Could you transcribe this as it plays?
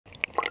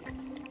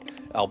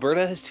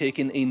Alberta has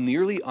taken a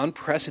nearly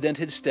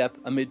unprecedented step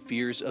amid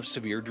fears of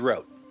severe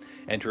drought,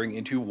 entering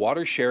into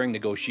water sharing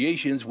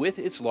negotiations with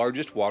its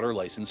largest water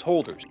license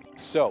holders.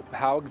 So,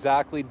 how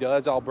exactly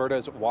does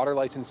Alberta's water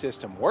license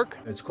system work?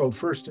 It's called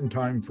first in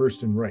time,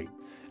 first in right.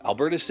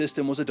 Alberta's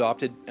system was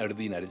adopted out of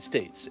the United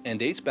States and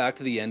dates back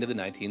to the end of the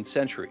 19th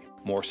century.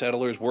 More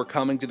settlers were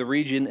coming to the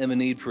region, and the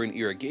need for an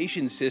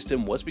irrigation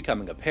system was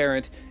becoming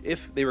apparent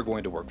if they were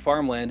going to work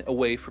farmland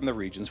away from the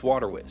region's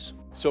waterways.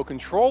 So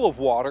control of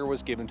water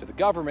was given to the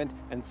government,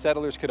 and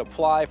settlers could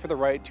apply for the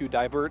right to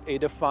divert a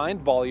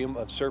defined volume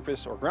of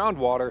surface or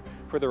groundwater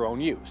for their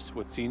own use,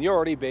 with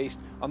seniority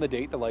based on the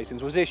date the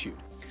license was issued.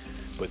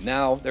 But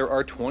now there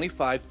are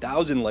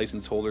 25,000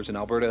 license holders in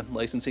Alberta,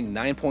 licensing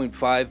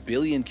 9.5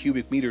 billion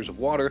cubic meters of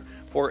water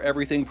for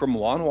everything from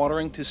lawn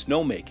watering to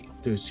snowmaking.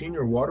 The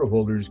senior water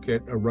holders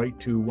get a right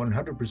to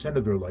 100%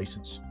 of their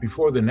license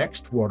before the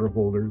next water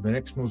holder, the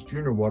next most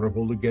junior water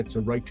holder, gets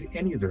a right to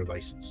any of their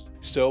license.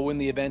 So in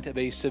the event of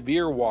a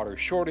severe water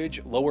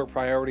shortage, lower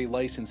priority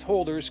license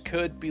holders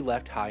could be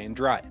left high and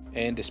dry.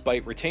 And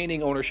despite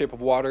retaining ownership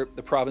of water,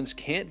 the province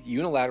can't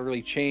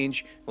unilaterally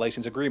change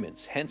license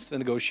agreements, hence the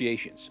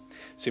negotiations.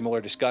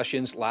 Similar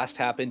discussions last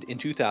happened in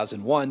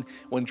 2001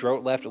 when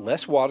Drought left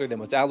less water than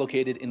was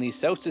allocated in the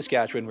South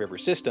Saskatchewan River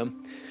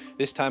system.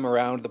 This time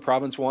around, the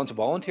province wants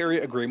voluntary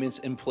agreements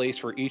in place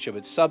for each of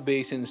its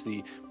sub-basins,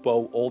 the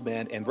Bow,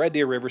 Oldman, and Red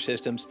Deer River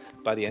systems,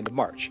 by the end of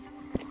March.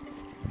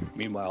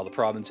 Meanwhile, the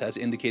province has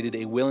indicated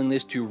a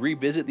willingness to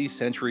revisit the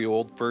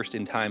century-old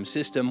first-in-time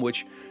system,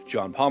 which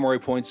John Pomeroy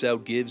points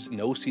out gives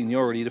no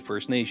seniority to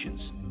First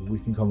Nations. We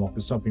can come up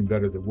with something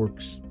better that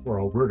works for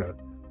Alberta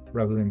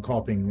rather than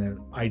copying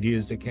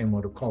ideas that came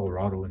out of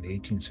Colorado in the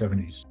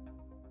 1870s.